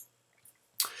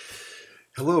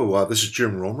Hello, this is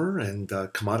Jim Roemer, and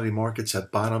commodity markets have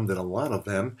bottomed in a lot of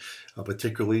them,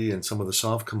 particularly in some of the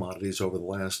soft commodities over the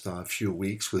last few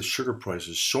weeks, with sugar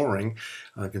prices soaring,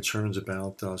 concerns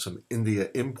about some India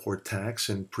import tax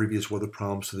and previous weather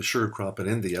problems to the sugar crop in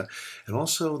India. And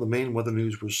also, the main weather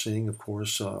news we're seeing, of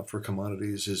course, for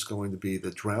commodities is going to be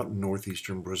the drought in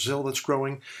northeastern Brazil that's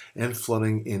growing and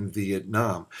flooding in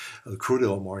Vietnam. The crude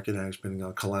oil market has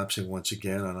been collapsing once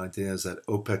again on ideas that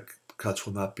OPEC cuts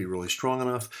will not be really strong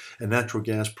enough, and natural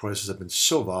gas prices have been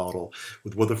so volatile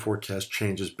with weather forecast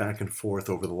changes back and forth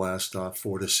over the last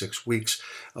 4 to 6 weeks.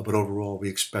 But overall, we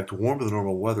expect warmer than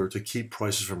normal weather to keep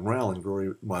prices from rallying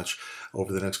very much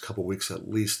over the next couple weeks at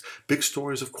least. Big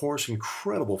stories, of course,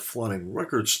 incredible flooding,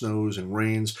 record snows and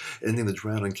rains, ending the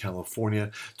drought in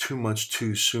California. Too much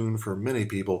too soon for many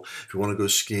people. If you want to go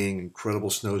skiing,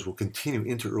 incredible snows will continue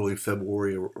into early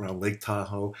February around Lake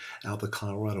Tahoe, out to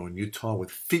Colorado and Utah with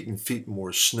feet and feet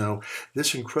more snow.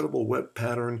 This incredible wet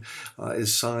pattern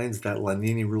is signs that La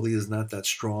Nina really is not that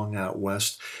strong out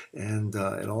west, and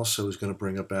it also is going to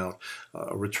bring about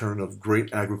a return of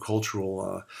great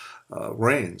agricultural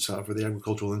rains for the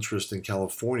agricultural interest in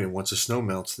California once the snow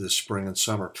melts this spring and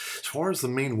summer. As far as the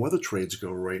main weather trades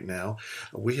go right now,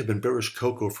 we have been bearish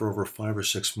cocoa for over 5 or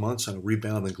 6 months on a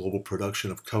rebound in global production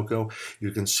of cocoa.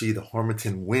 You can see the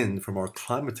Harmattan wind from our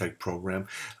Climatech program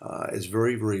is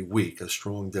very, very weak. A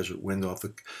strong desert wind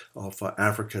off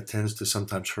Africa tends to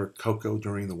sometimes hurt cocoa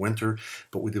during the winter,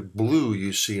 but with the blue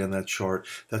you see on that chart,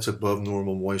 that's above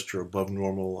normal moisture, above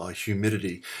normal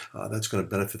humidity. That's going to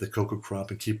benefit the cocoa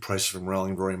crop and keep prices from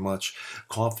rallying very much.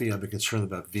 Coffee, I've been concerned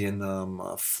about Vietnam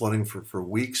flooding for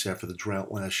weeks after the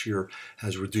drought last year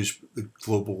has reduced the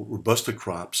global Robusta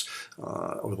crops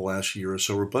over the last year or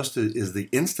so. Robusta is the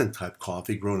instant type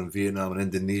coffee grown in Vietnam and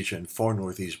Indonesia and far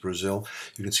northeast Brazil.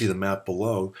 You can see the map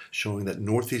below showing that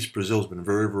northeast Brazil has been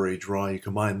very, very dry. You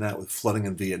combine that with flooding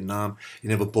in Vietnam, you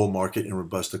have a bull market in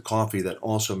Robusta coffee that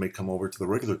also may come over to the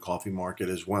regular coffee market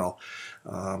as well,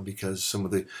 because some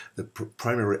of the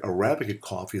primary Arabica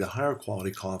coffee, the higher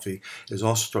quality coffee, is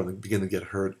also starting to begin to get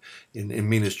hurt in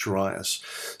Minas Gerais.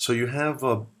 So you have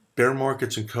bear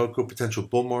markets in cocoa, potential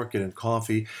bull market in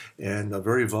coffee, and a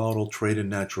very volatile trade in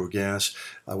natural gas.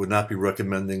 I would not be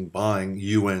recommending buying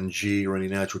UNG or any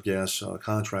natural gas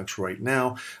contracts right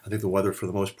now. I think the weather, for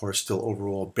the most part, is still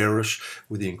overall bearish,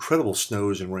 with the incredible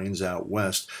snows and rains out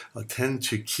west tend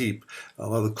to keep a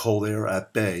lot of the cold air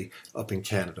at bay up in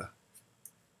Canada.